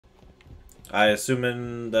I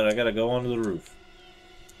assuming that I gotta go onto the roof.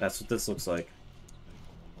 That's what this looks like.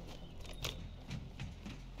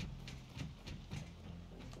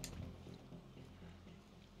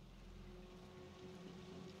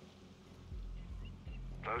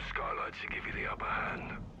 Those skylights should give you the upper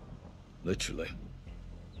hand. Literally.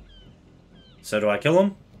 So do I kill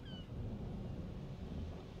him?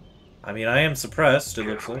 I mean, I am suppressed, it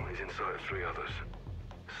looks like. He's inside of 3 others.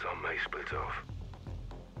 Some may split off.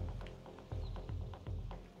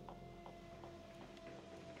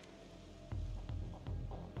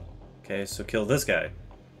 Okay, so kill this guy.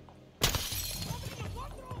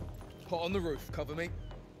 Hot on the roof, cover me.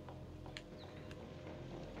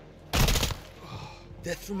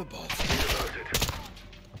 Death from above.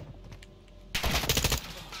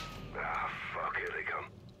 Ah, fuck, here they come.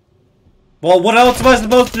 Well, what else am I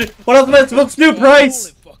supposed to do? What else am I supposed to do,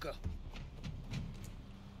 Bryce?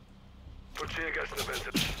 Put tear gas in the vent.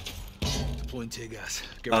 Deploying tear gas.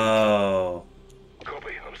 Get ready. Oh.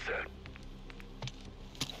 Copy, I'm set.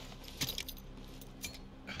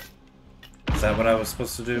 Is that what I was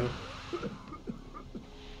supposed to do?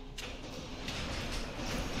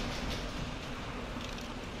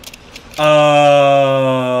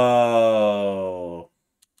 Oh.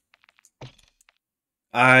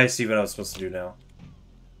 I see what I was supposed to do now.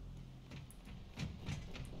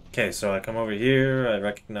 Okay, so I come over here, I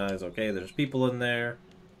recognize, okay, there's people in there.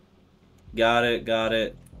 Got it, got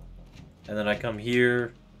it. And then I come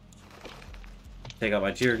here, take out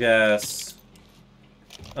my tear gas.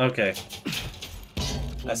 Okay.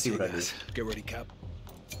 I see what I did. Get ready, Cap.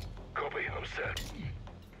 Copy, I'm set.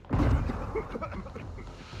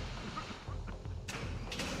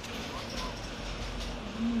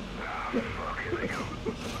 Ah, fuck, here they go.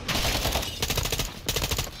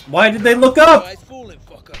 Why did they look up? Falling,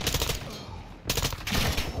 fucker.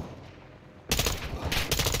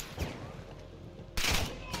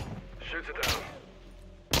 Shoot it down.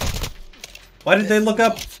 Why did they look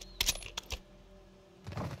up?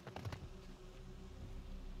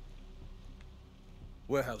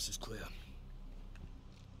 Warehouse is clear.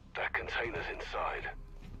 That container's inside.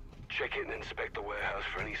 Check it and inspect the warehouse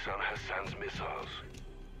for any Son Hassan's missiles.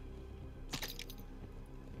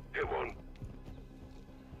 Hit one.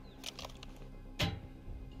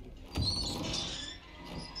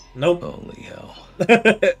 Nope. Holy hell.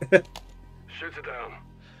 Shoot it down.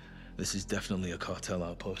 This is definitely a cartel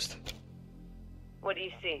outpost. What do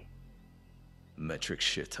you see? Metric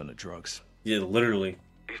shit ton of drugs. Yeah, literally.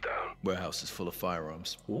 He's down. Warehouse is full of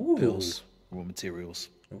firearms, Ooh. pills, raw materials.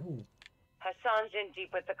 Ooh. Hassan's in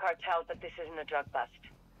deep with the cartel, but this isn't a drug bust.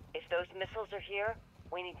 If those missiles are here,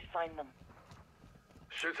 we need to find them.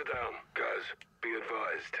 Shoot it down. Guys, be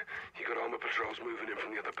advised. You got armor patrols moving in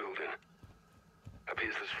from the other building.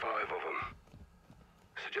 Appears there's 5 of them.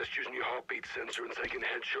 Suggest using your heartbeat sensor and taking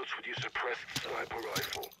headshots with your suppressed sniper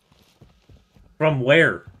rifle. From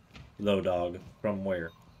where? Low dog. From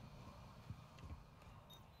where?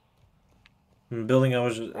 From the building I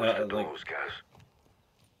was Watch the like. doors, guys.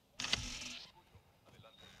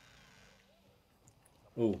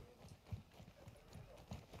 Ooh.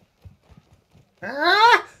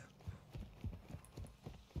 Ah!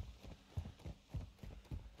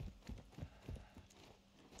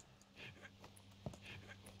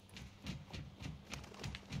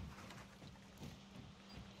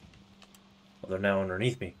 Well, they're now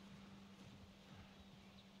underneath me.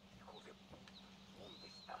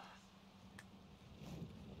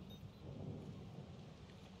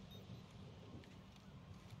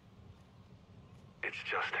 It's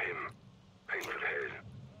just him. Aim for the head.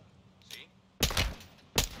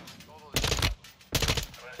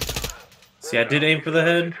 See, I did aim for the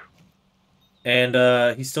head,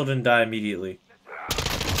 and he still didn't die immediately. Ah,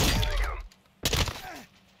 here they come.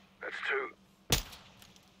 That's 2.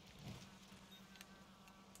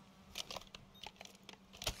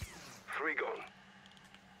 3 gone.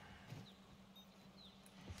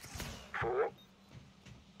 4.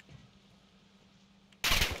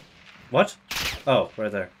 What? Oh,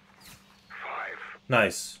 right there. 5.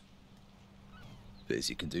 Nice. Appears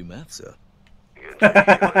you can do math, sir. You're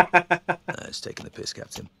taking It's taking the piss,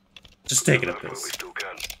 Captain. Just taking a but we piss. still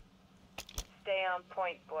can. Stay on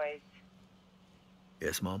point, boys.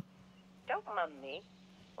 Yes, Mom? Don't mum me.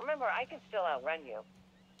 Remember, I can still outrun you.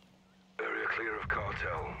 Area clear of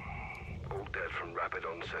cartel. All dead from rapid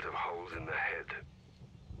onset of holes in the head.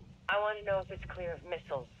 I want to know if it's clear of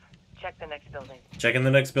missiles. Check the next building. Checking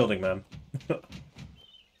the next building, man. You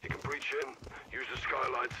can breach in, use the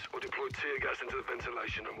skylights, or deploy tear gas into the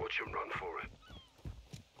ventilation and watch him run for it.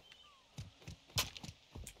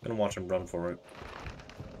 Gonna watch him run for it.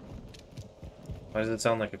 Why does it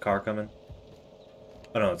sound like a car coming?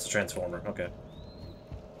 Oh no, it's a transformer. Okay.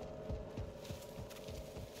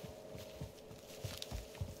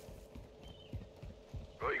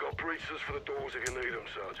 Right, you got breaches for the doors if you need them,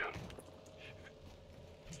 Sergeant.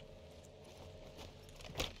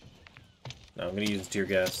 No, I'm gonna use tear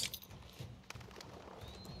gas.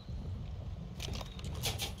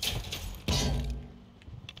 I'm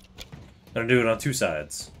gonna do it on two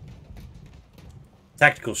sides.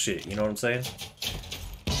 Tactical shit, you know what I'm saying?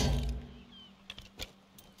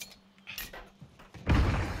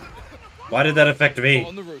 Why did that affect me?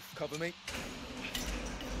 On the roof, cover me.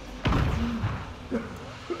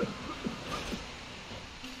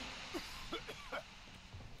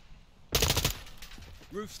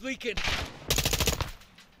 Roof's leaking.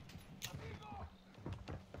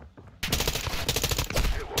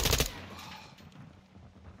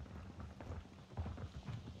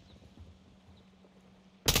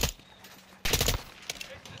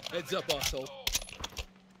 Heads up, asshole.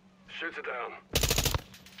 Shoot it down.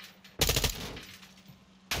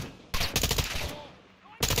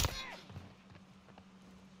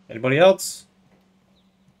 Anybody else?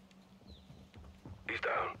 He's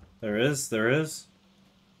down. There is, there is.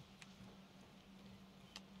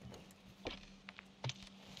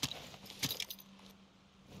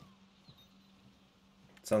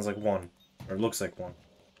 Sounds like one. Or looks like one.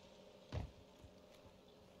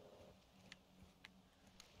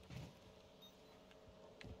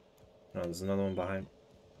 No, there's another one behind.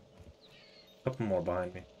 A couple more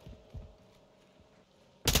behind me.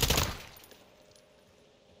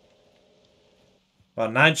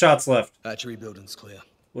 About 9 shots left. Hatchery building's clear.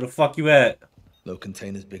 Where the fuck you at? No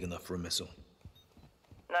container's big enough for a missile.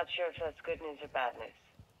 Not sure if that's good news or bad news.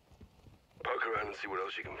 Poke around and see what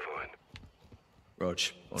else you can find. Rog,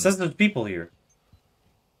 It says there's people here.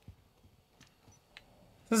 It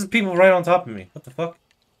says there's people right on top of me. What the fuck?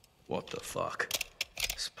 What the fuck?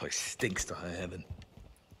 This place stinks to high heaven.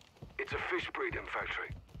 It's a fish breeding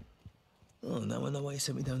factory. Oh, now I know why you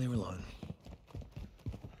sent me down here alone.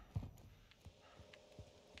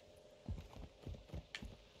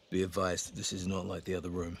 Be advised, this is not like the other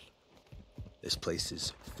room. This place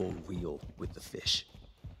is for real with the fish.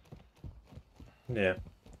 Yeah.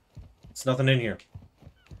 There's nothing in here.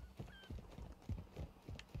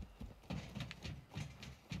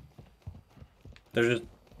 They're just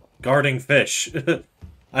guarding fish.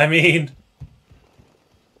 I mean...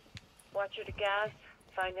 Watcher to gas.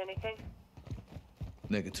 Find anything?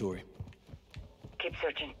 Negatory. Keep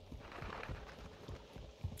searching.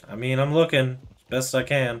 I mean, I'm looking as best I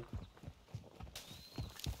can.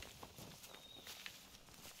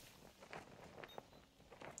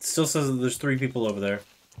 It still says that there's 3 people over there.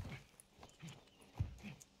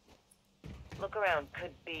 Look around.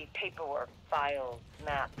 Could be paperwork, files,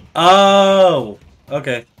 maps. Oh!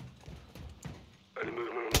 Okay. Any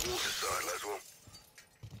movement on the water side, Laswell?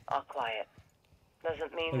 All quiet.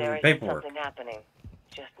 Doesn't mean Maybe there isn't paperwork. something happening.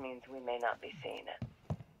 Just means we may not be seeing it.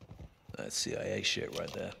 That's CIA shit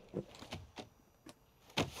right there.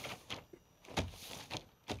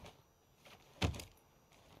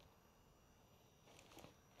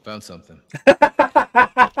 Found something.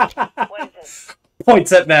 What is it?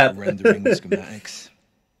 Points at map. Rendering schematics.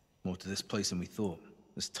 More to this place than we thought.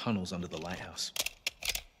 There's tunnels under the lighthouse.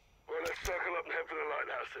 Well, let's circle up and head for the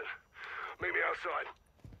lighthouse then. Meet me outside.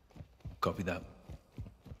 Copy that.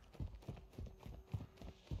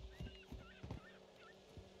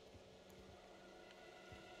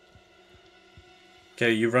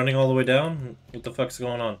 Okay, you running all the way down? What the fuck's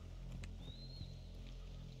going on?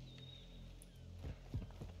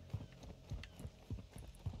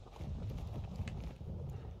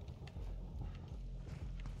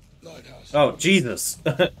 Lighthouse. Oh, Jesus.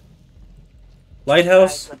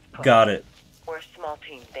 Lighthouse? Guys, let's push. Got it. We're a small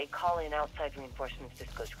team. They call in outside reinforcements. This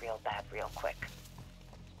goes real bad real quick.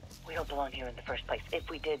 We don't belong here in the first place. If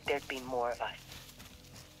we did, there'd be more of us.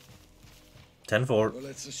 10-4. Well,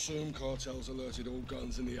 let's assume cartels alerted all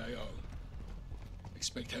guns in the AO.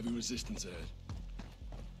 Expect heavy resistance ahead.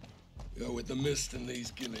 You know, with the mist and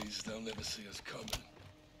these gillies, they'll never see us coming.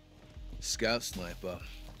 Scout sniper.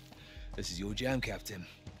 This is your jam, Captain.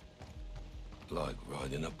 Like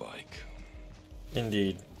riding a bike.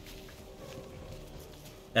 Indeed.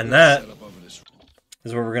 And that Set up over this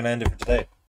is where we're going to end it for today.